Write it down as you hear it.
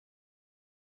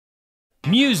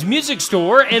Muse Music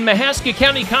Store and Mahaska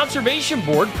County Conservation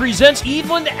Board presents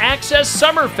Eveland Access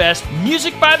Summerfest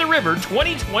Music by the River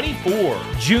 2024.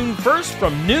 June 1st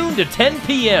from noon to 10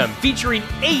 p.m. featuring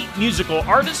 8 musical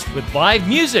artists with live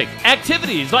music,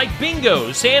 activities like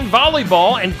bingo, sand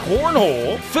volleyball, and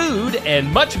cornhole, food,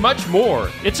 and much, much more.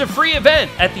 It's a free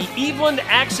event at the Eveland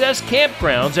Access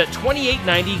Campgrounds at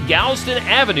 2890 Galveston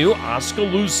Avenue,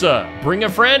 Oskaloosa. Bring a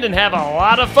friend and have a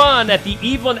lot of fun at the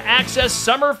Eveland Access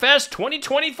Summerfest 2024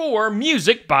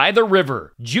 Music by the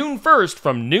River, June 1st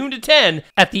from noon to 10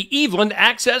 at the Eveland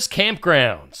Access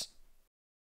Campgrounds.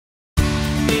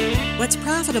 What's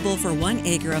profitable for 1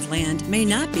 acre of land may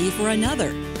not be for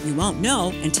another. You won't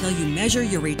know until you measure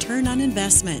your return on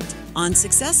investment on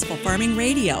Successful Farming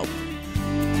Radio.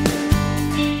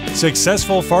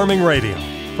 Successful Farming Radio,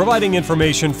 providing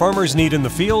information farmers need in the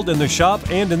field, in the shop,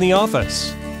 and in the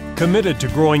office. Committed to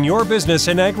growing your business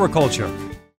in agriculture.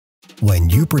 When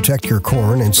you protect your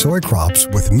corn and soy crops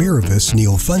with Miravis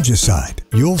Neem fungicide,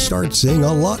 you'll start seeing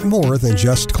a lot more than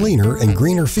just cleaner and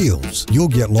greener fields. You'll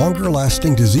get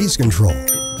longer-lasting disease control,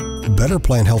 better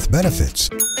plant health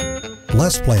benefits,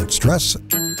 less plant stress,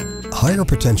 higher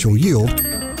potential yield,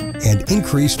 and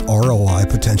increased ROI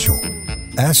potential.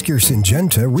 Ask your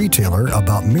Syngenta retailer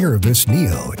about Miravis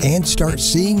Neo and start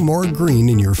seeing more green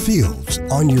in your fields,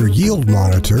 on your yield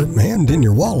monitor, and in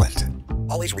your wallet.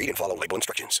 Always read and follow label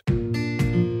instructions.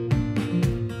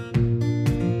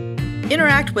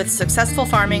 Interact with Successful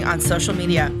Farming on social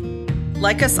media.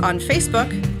 Like us on Facebook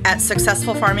at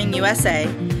Successful Farming USA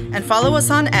and follow us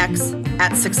on X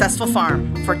at Successful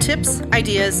Farm for tips,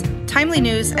 ideas, timely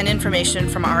news, and information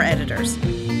from our editors.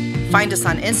 Find us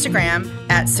on Instagram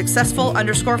at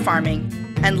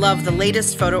successful_farming and love the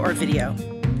latest photo or video.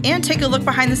 And take a look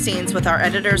behind the scenes with our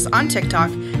editors on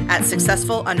TikTok at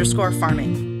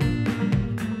successful_farming.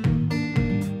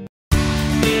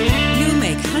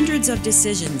 Hundreds of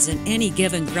decisions in any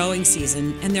given growing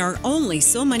season, and there are only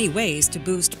so many ways to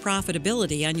boost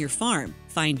profitability on your farm.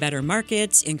 Find better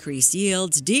markets, increase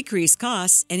yields, decrease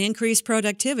costs, and increase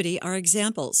productivity are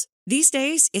examples. These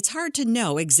days, it's hard to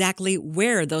know exactly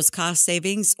where those cost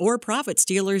savings or profit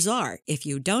stealers are if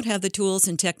you don't have the tools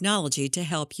and technology to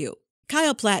help you.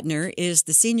 Kyle Plattner is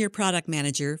the Senior Product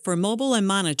Manager for Mobile and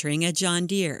Monitoring at John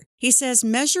Deere. He says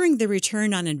measuring the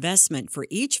return on investment for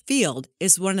each field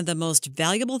is one of the most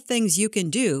valuable things you can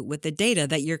do with the data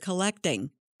that you're collecting.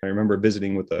 I remember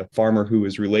visiting with a farmer who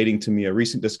was relating to me a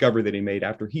recent discovery that he made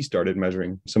after he started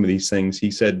measuring some of these things.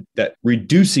 He said that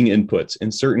reducing inputs in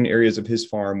certain areas of his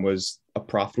farm was a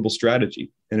profitable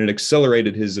strategy, and it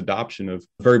accelerated his adoption of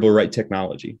variable rate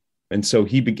technology. And so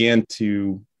he began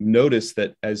to notice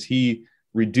that as he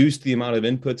reduced the amount of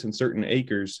inputs in certain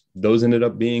acres, those ended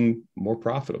up being more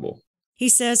profitable. He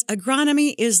says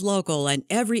agronomy is local and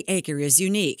every acre is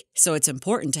unique, so it's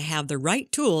important to have the right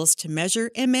tools to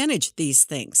measure and manage these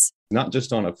things. Not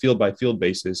just on a field-by-field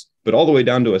basis, but all the way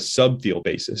down to a sub-field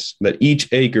basis, that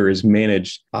each acre is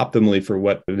managed optimally for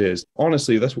what it is.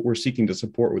 Honestly, that's what we're seeking to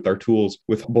support with our tools,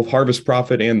 with both Harvest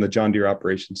Profit and the John Deere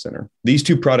Operations Center. These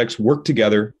two products work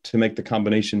together to make the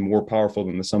combination more powerful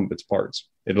than the sum of its parts.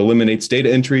 It eliminates data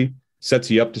entry,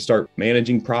 sets you up to start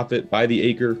managing profit by the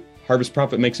acre. Harvest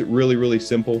Profit makes it really, really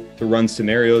simple to run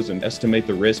scenarios and estimate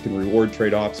the risk and reward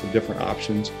trade-offs of different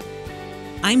options.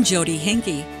 I'm Jody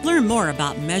Henke. Learn more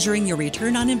about measuring your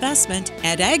return on investment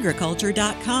at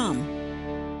agriculture.com.